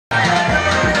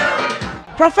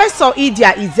Professor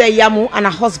Idia Ize-Iyamu and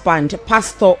her husband,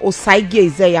 Pastor Idia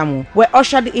Ize-Iyamu, were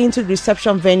ushered into the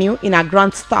reception venue in a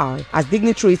grand style as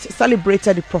dignitaries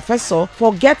celebrated the professor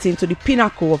for getting to the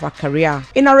pinnacle of her career.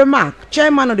 In a remark,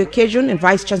 chairman of the occasion and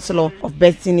vice chancellor of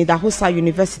Bethany Dahusa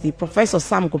University, Professor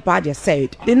Sam Gobadia,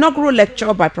 said the inaugural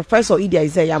lecture by Professor Idia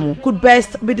Ize-Iyamu could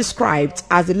best be described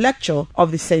as the lecture of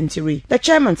the century. The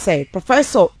chairman said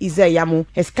Professor Ize-Iyamu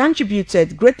has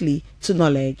contributed greatly to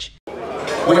knowledge.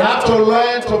 We have to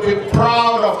learn to be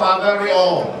proud of our very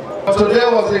own. Today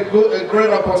was a great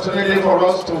opportunity for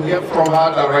us to hear from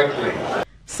her directly.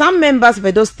 Some members of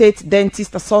Edo State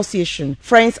Dentist Association,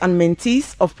 friends and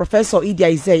mentees of Professor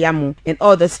Idia Ize-Iyamu and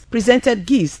others presented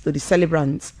gifts to the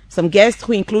celebrants. Some guests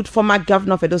who include former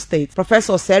Governor of Edo State,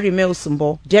 Professor Serime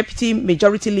Osumbo, Deputy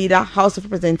Majority Leader, House of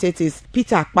Representatives,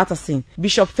 Peter Akpatasin,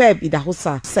 Bishop Feb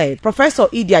Idahosa, said Professor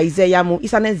Idia Ize-Iyamu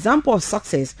is an example of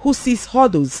success who sees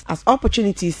hurdles as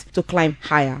opportunities to climb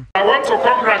higher. I want to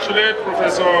congratulate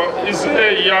Professor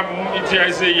Idia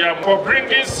Ize-Iyamu for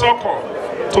bringing succor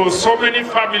to so many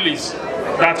families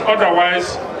that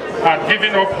otherwise had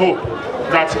given up hope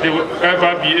that they will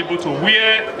ever be able to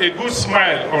wear a good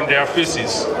smile on their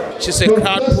faces. She's a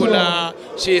crowd puller,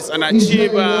 she is an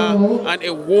achiever, and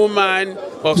a woman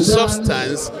of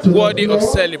substance worthy of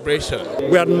celebration.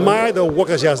 We admire the work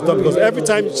that she has done because every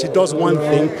time she does one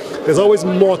thing, there's always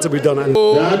more to be done. And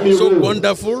so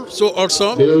wonderful, so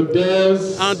awesome,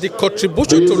 and the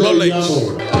contribution to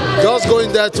knowledge. Just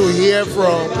going there to hear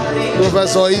from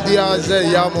Professor Idia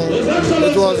Ize-Iyamu,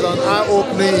 it was an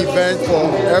eye-opening event for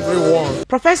everyone.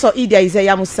 Professor Idia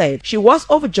Ize-Iyamu said she was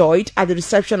overjoyed at the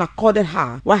reception accorded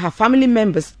her, while her family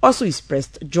members also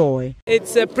expressed joy.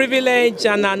 It's a privilege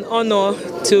and an honor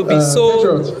to be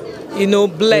so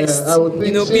blessed.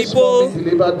 People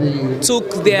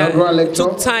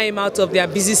took time out of their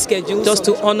busy schedule just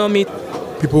to honor me.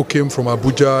 People came from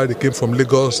Abuja, they came from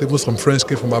Lagos, even some friends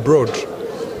came from abroad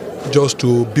just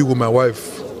to be with my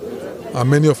wife. And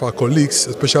many of our colleagues,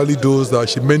 especially those that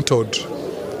she mentored,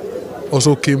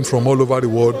 also came from all over the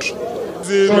world.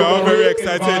 We are all very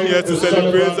excited here to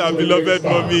celebrate our beloved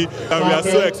mommy, and we are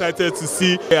so excited to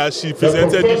see as she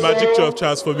presented the magic of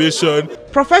transformation.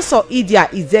 Professor Idia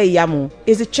Ize-Iyamu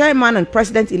is the chairman and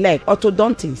president-elect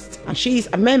orthodontist, and she is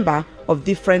a member of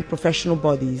different professional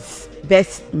bodies.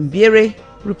 Beth Mbiere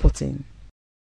reporting.